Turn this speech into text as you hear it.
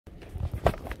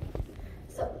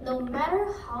no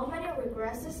matter how many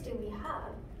regresses do we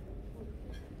have,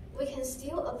 we can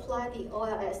still apply the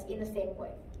OLS in the same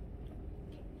way.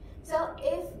 So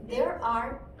if there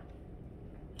are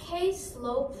k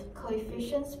slope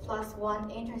coefficients plus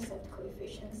 1 intercept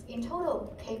coefficients, in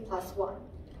total k plus 1,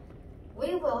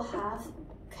 we will have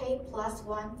k plus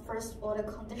 1 first order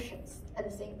conditions at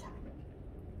the same time.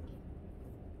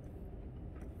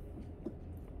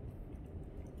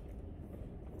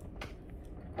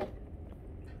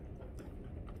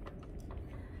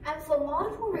 And for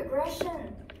multiple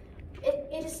regression,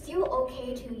 it is still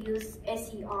okay to use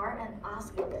SER and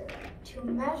R-squared to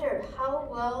measure how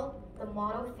well the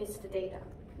model fits the data.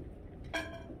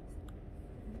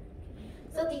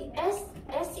 So the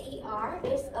SER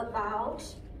is about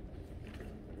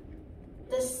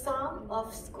the sum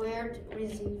of squared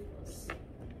residuals.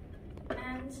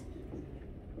 And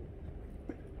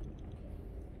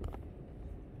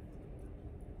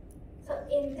so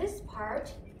in this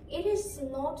part, it is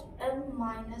not m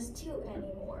minus 2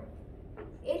 anymore.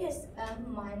 It is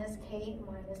m minus k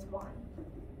minus 1.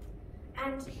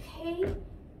 And k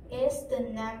is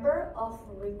the number of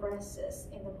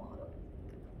regresses in the model.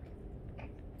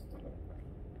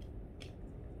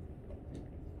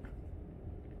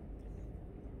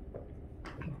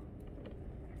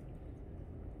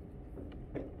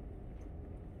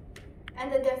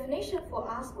 And the definition for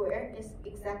R squared is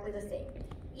exactly the same.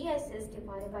 ESS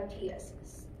divided by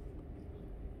TSS.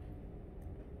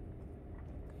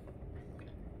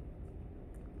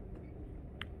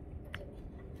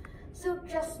 So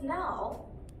just now,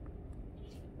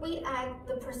 we add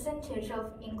the percentage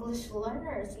of English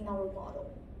learners in our model.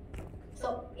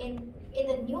 So in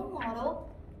the new model,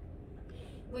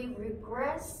 we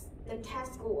regress the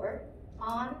test score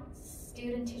on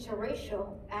student-teacher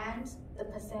ratio and the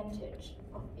percentage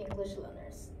of English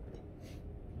learners.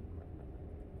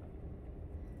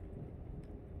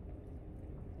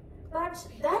 But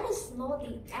that is not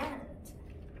the end.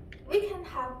 We can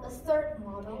have a third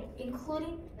model,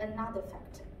 including another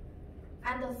factor,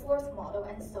 and a fourth model,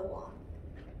 and so on.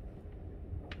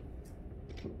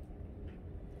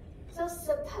 So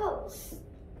suppose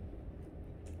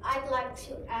I'd like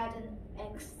to add an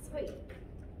x3,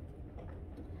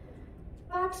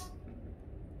 but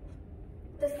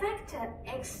the factor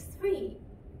x3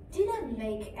 didn't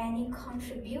make any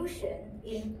contribution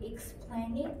in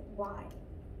explaining why.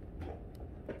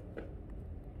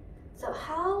 So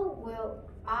how will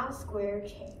R squared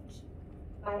change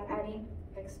by adding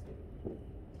x3?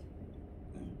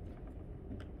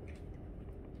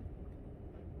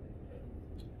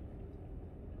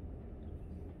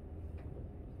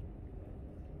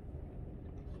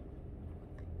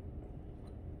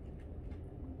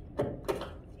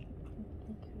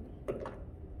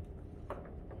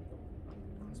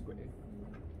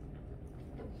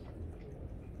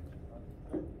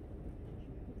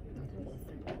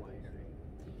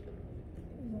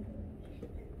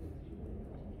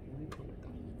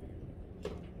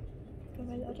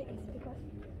 My logic is because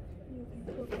you can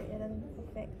prove that it doesn't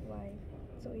affect y,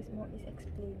 so it's more is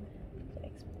explained. So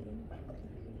explain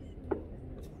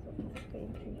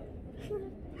increase.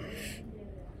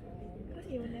 Because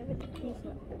it will never decrease.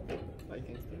 I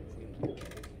can still see.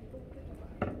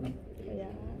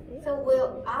 Yeah. So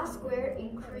will R squared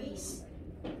increase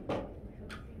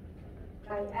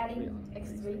by adding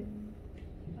x3?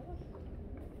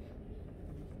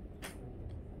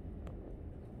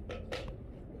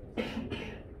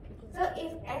 So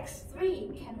if x3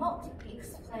 cannot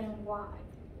explain y,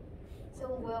 so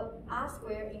will R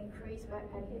squared increase by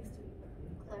adding x3?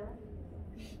 Clara?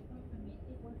 If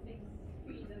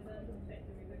x3 doesn't affect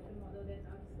the regression model, then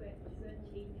R squared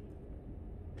shouldn't change.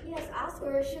 Yes, R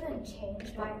squared shouldn't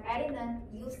change by adding a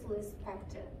useless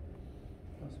factor,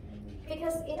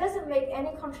 because it doesn't make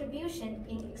any contribution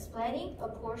in explaining a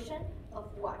portion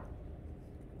of y.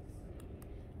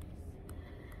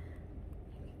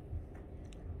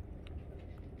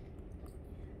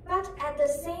 But at the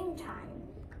same time,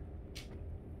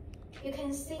 you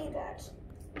can see that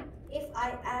if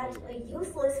I add a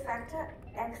useless factor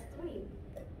x3,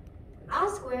 R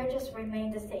squared just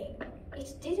remained the same.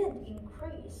 It didn't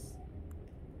increase.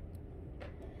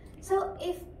 So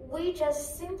if we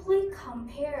just simply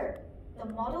compare the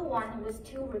model 1 with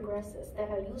 2 regresses that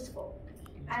are useful,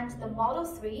 and the model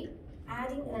 3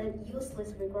 adding a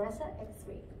useless regressor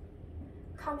x3,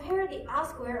 compare the R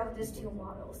squared of these two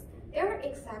models. They're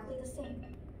exactly the same.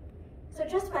 So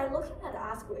just by looking at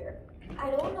R squared, I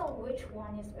don't know which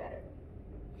one is better.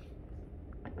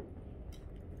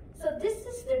 So this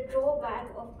is the drawback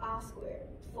of R squared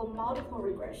for multiple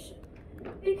regression.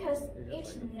 because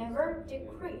it never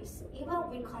decreases, even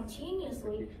we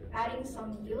continuously adding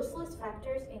some useless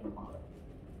factors in the model.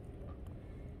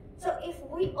 So if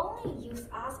we only use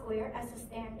R squared as a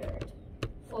standard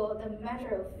for the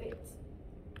measure of fit,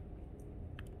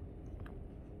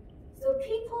 so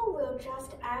people will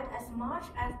just add as much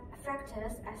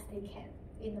factors as they can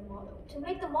in the model to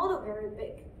make the model very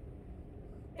big.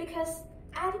 Because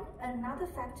adding another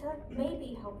factor may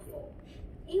be helpful.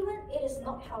 Even it is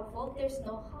not helpful, there's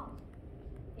no harm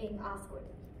in R squared.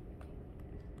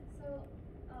 So,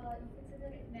 you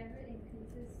consider it never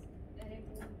increases and it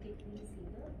won't decrease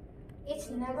either? It's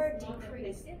So never it's not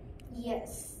decreased. affected?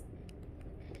 Yes.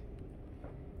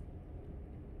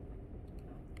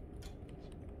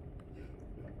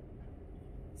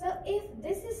 So if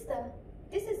this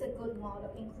is a good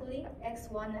model, including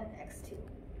x1 and x2.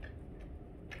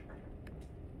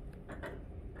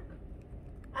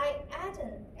 I add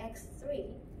an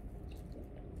x3.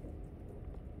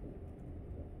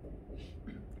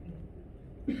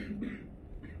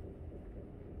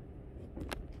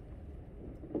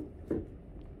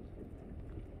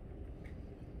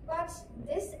 But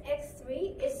this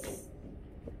x3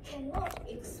 cannot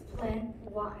explain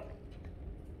why.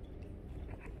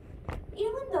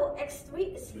 Even though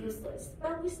x3 is useless,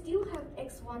 but we still have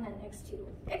x1 and x2.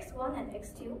 x1 and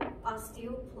x2 are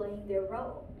still playing their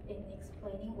role in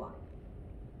explaining why.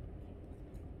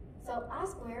 So R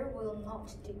squared will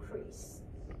not decrease.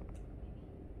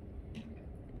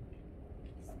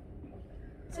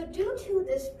 So due to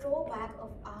this drawback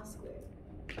of R squared,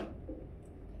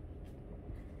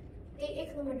 the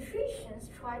econometricians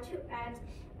try to add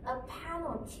a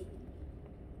penalty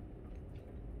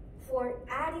for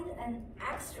adding an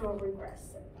extra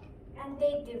regressor, and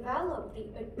they develop the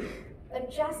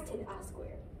adjusted R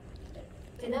squared,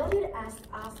 denoted as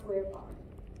R squared bar.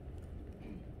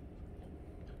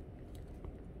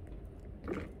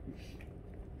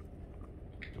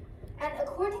 And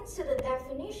according to the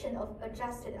definition of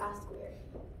adjusted R squared,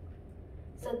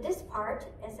 so this part,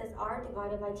 SSR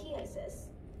divided by TSS,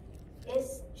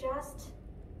 is just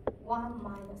 1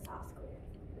 minus R squared.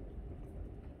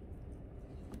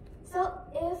 So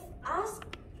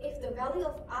if the value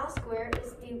of R squared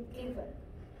is given,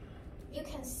 you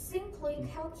can simply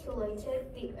calculate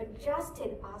the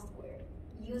adjusted R squared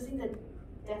using the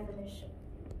definition.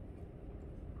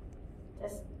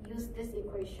 Just use this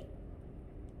equation.